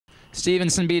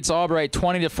Stevenson beats Albright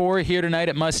 20-4 here tonight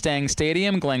at Mustang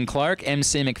Stadium. Glenn Clark,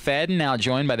 MC McFadden, now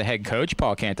joined by the head coach,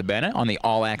 Paul Cantabene, on the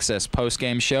All Access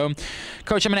Postgame show.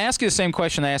 Coach, I'm going to ask you the same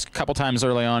question I asked a couple times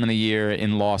early on in the year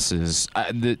in losses.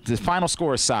 The final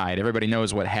score aside, everybody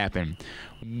knows what happened.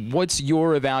 What's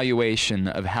your evaluation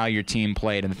of how your team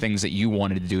played and the things that you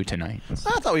wanted to do tonight?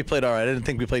 I thought we played all right. I didn't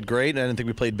think we played great. I didn't think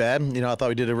we played bad. I thought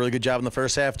we did a really good job in the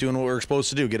first half doing what we were supposed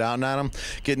to do, get out and on them,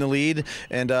 get in the lead,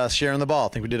 and sharing the ball. I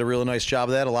think we did a really nice job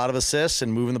of that, a lot of assists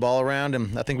and moving the ball around,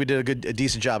 and I think we did a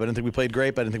decent job. I didn't think we played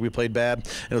great, but I didn't think we played bad,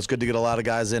 and it was good to get a lot of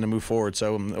guys in and move forward.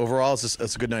 So overall,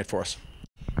 it's a good night for us.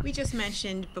 We just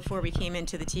mentioned before we came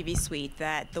into the TV suite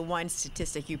that the one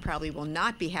statistic you probably will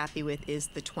not be happy with is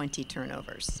the 20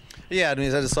 turnovers. Yeah, I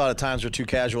just thought at times we're too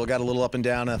casual, got a little up and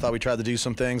down, and I thought we tried to do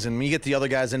some things. And when you get the other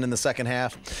guys in the second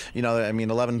half, I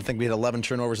think we had 11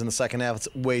 turnovers in the second half.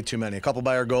 It's way too many. A couple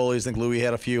by our goalies. I think Louis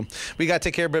had a few. We got to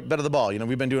take care of better of the ball.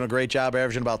 We've been doing a great job,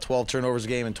 averaging about 12 turnovers a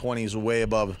game, and 20 is way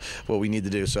above what we need to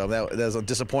do. So that was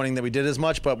disappointing that we did as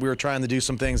much, but we were trying to do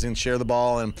some things and share the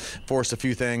ball and force a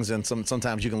few things, and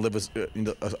sometimes you can live with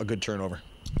a good turnover.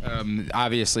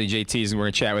 Obviously, JT's, we're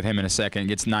going to chat with him in a second,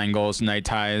 gets 9 goals tonight,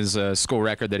 ties a school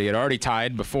record that he had already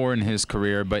tied before in his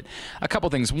career. But a couple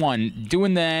things. One,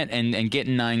 doing that and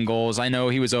getting 9 goals, I know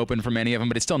he was open for many of them,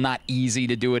 but it's still not easy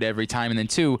to do it every time. And then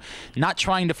two, not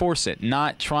trying to force it,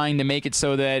 not trying to make it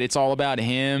so that it's all about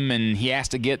him and he has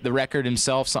to get the record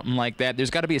himself, something like that. There's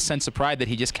got to be a sense of pride that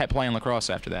he just kept playing lacrosse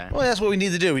after that. Well, that's what we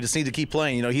need to do. We just need to keep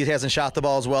playing. He hasn't shot the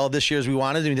ball as well this year as we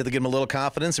wanted. We need to give him a little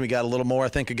confidence, and we got a little more, I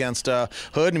think, against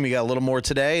Hood, and we got a little more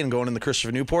today, and going in the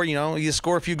Christopher Newport, you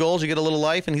score a few goals, you get a little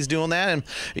life, and he's doing that. And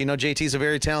JT's a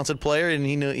very talented player, and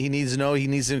he needs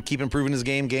to keep improving his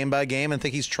game by game, and I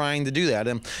think he's trying to do that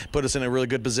and put us in a really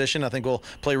good position. I think we'll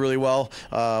play really well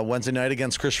Wednesday night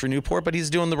against Christopher Newport, but he's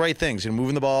doing the right things,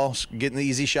 moving the ball, getting the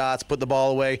easy shots, putting the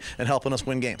ball away, and helping us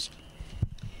win games.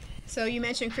 So you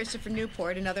mentioned Christopher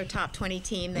Newport, another top 20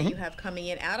 team that you have coming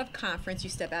in out of conference. You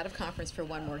step out of conference for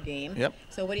one more game. Yep.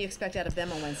 So what do you expect out of them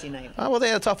on Wednesday night? Well, they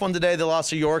had a tough one today. They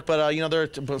lost to York, but they're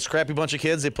a scrappy bunch of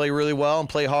kids. They play really well and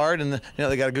play hard, and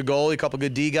they got a good goalie, a couple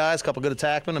good D guys, a couple good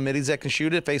attackmen, and middies that can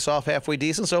shoot it, face off halfway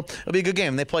decent. So it'll be a good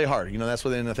game. They play hard. That's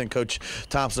what I think Coach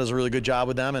Thompson does a really good job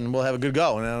with them, and we'll have a good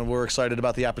go. And we're excited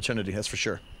about the opportunity. That's for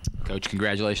sure. Coach,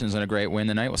 congratulations on a great win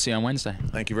tonight. We'll see you on Wednesday.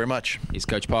 Thank you very much. He's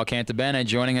Coach Paul Cantabene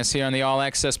joining us here on the All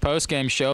Access Postgame show.